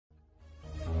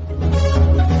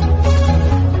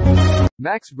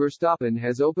Max Verstappen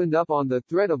has opened up on the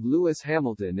threat of Lewis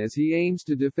Hamilton as he aims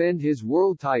to defend his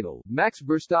world title. Max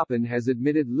Verstappen has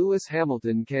admitted Lewis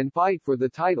Hamilton can fight for the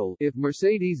title if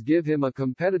Mercedes give him a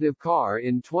competitive car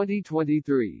in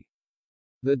 2023.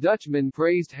 The Dutchman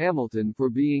praised Hamilton for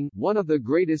being one of the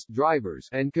greatest drivers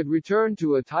and could return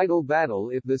to a title battle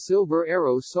if the Silver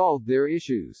Arrows solved their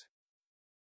issues.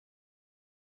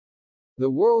 The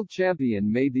world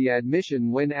champion made the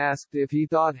admission when asked if he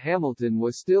thought Hamilton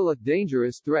was still a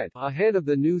dangerous threat ahead of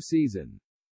the new season.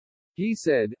 He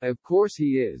said, "Of course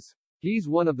he is. He's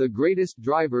one of the greatest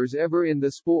drivers ever in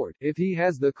the sport. If he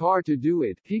has the car to do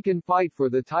it, he can fight for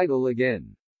the title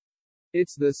again.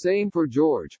 It's the same for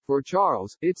George, for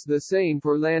Charles, it's the same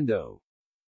for Lando.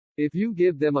 If you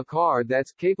give them a car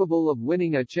that's capable of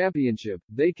winning a championship,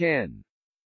 they can."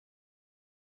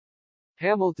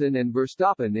 Hamilton and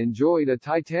Verstappen enjoyed a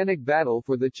titanic battle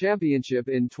for the championship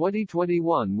in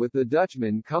 2021 with the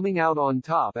Dutchman coming out on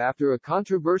top after a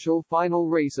controversial final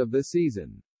race of the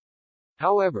season.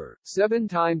 However,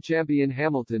 seven-time champion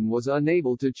Hamilton was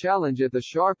unable to challenge at the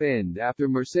sharp end after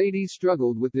Mercedes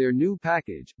struggled with their new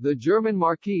package. The German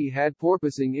marquis had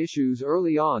porpoising issues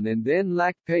early on and then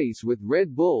lacked pace with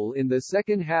Red Bull in the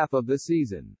second half of the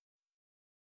season.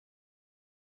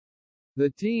 The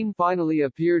team finally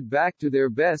appeared back to their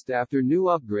best after new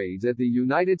upgrades at the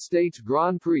United States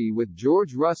Grand Prix, with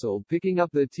George Russell picking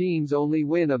up the team's only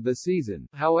win of the season.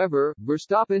 However,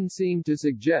 Verstappen seemed to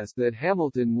suggest that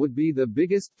Hamilton would be the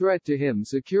biggest threat to him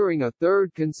securing a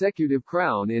third consecutive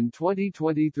crown in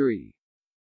 2023.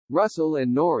 Russell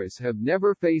and Norris have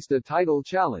never faced a title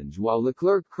challenge, while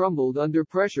Leclerc crumbled under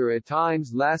pressure at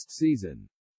times last season.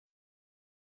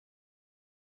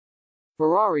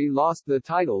 Ferrari lost the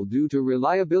title due to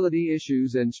reliability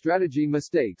issues and strategy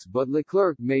mistakes, but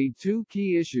Leclerc made two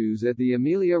key issues at the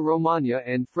Emilia-Romagna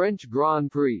and French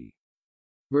Grand Prix.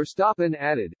 Verstappen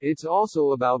added, "It's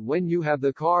also about when you have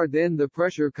the car, then the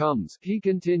pressure comes," he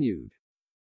continued.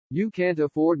 "You can't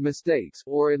afford mistakes,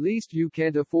 or at least you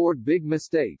can't afford big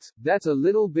mistakes. That's a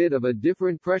little bit of a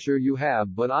different pressure you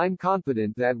have, but I'm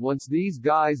confident that once these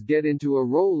guys get into a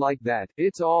role like that,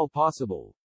 it's all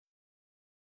possible.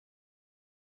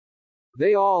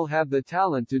 They all have the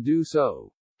talent to do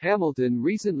so." Hamilton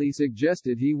recently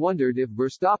suggested he wondered if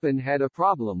Verstappen had a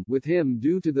problem with him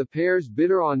due to the pair's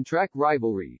bitter on-track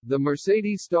rivalry. The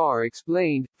Mercedes star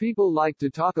explained, "People like to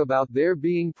talk about there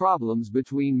being problems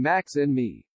between Max and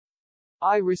me.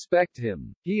 I respect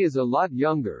him. He is a lot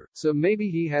younger, so maybe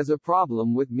he has a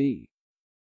problem with me.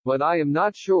 But I am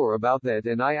not sure about that,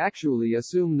 and I actually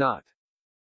assume not.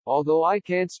 Although I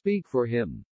can't speak for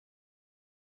him."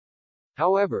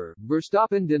 However,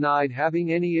 Verstappen denied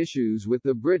having any issues with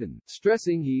the Briton,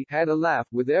 stressing he had a laugh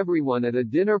with everyone at a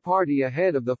dinner party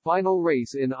ahead of the final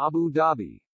race in Abu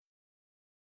Dhabi.